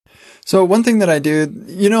So one thing that I do,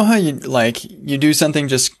 you know how you do something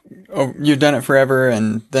just, oh, you've done it forever,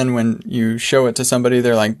 and then when you show it to somebody,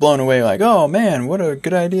 they're like blown away, like, oh man, what a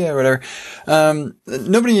good idea, or whatever.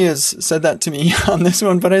 Nobody has said that to me on this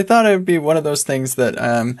one, but I thought it would be one of those things that,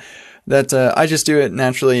 I just do it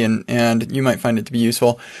naturally, and you might find it to be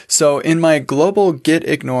useful. So in my global git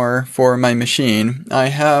ignore for my machine, I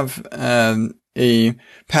have, a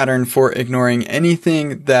pattern for ignoring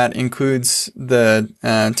anything that includes the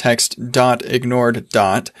text dot ignored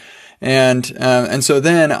dot. And so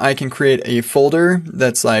then I can create a folder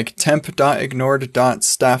that's like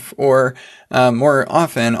temp.ignored.stuff, or more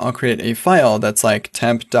often I'll create a file that's like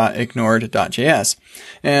temp.ignored.js.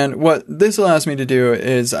 And what this allows me to do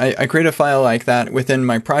is I create a file like that within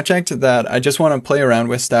my project that I just want to play around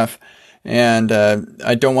with stuff. And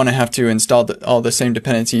I don't want to have to install all the same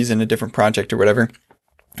dependencies in a different project or whatever.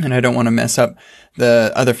 And I don't want to mess up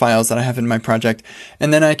the other files that I have in my project.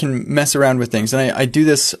 And then I can mess around with things. And I do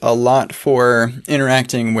this a lot for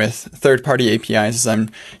interacting with third-party APIs, as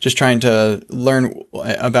I'm just trying to learn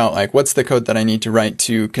about like what's the code that I need to write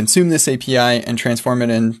to consume this API and transform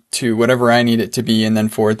it into whatever I need it to be, and then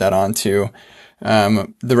forward that on to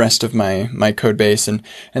the rest of my code base, and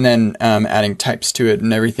then adding types to it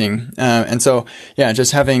and everything. And so, yeah,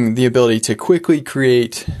 just having the ability to quickly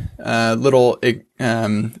create little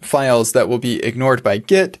files that will be ignored by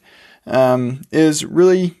Git is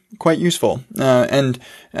really quite useful, and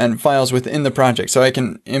files within the project. So I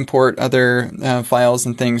can import other files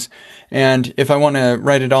and things. And if I want to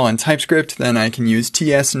write it all in TypeScript, then I can use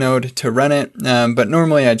TS Node to run it. But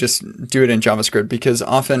normally I just do it in JavaScript, because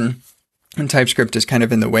often and TypeScript is kind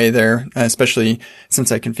of in the way there, especially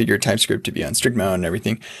since I configured TypeScript to be on strict mode and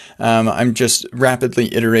everything. I'm just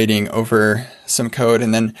rapidly iterating over some code,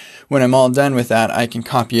 and then when I'm all done with that, I can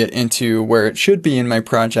copy it into where it should be in my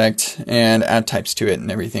project and add types to it and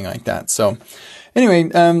everything like that. So anyway,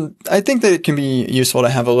 I think that it can be useful to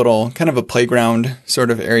have a little kind of a playground sort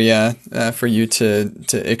of area for you to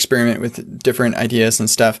experiment with different ideas and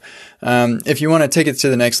stuff. If you want to take it to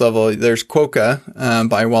the next level, there's Quokka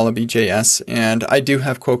by Wallaby.js, and I do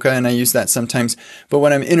have Quokka and I use that sometimes. But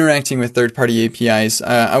when I'm interacting with third-party APIs,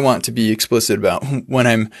 I want to be explicit about when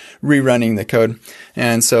I'm rerunning the code.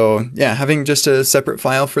 And so, yeah, having just a separate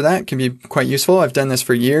file for that can be quite useful. I've done this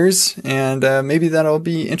for years, and maybe that'll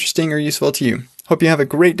be interesting or useful to you. Hope you have a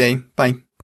great day. Bye.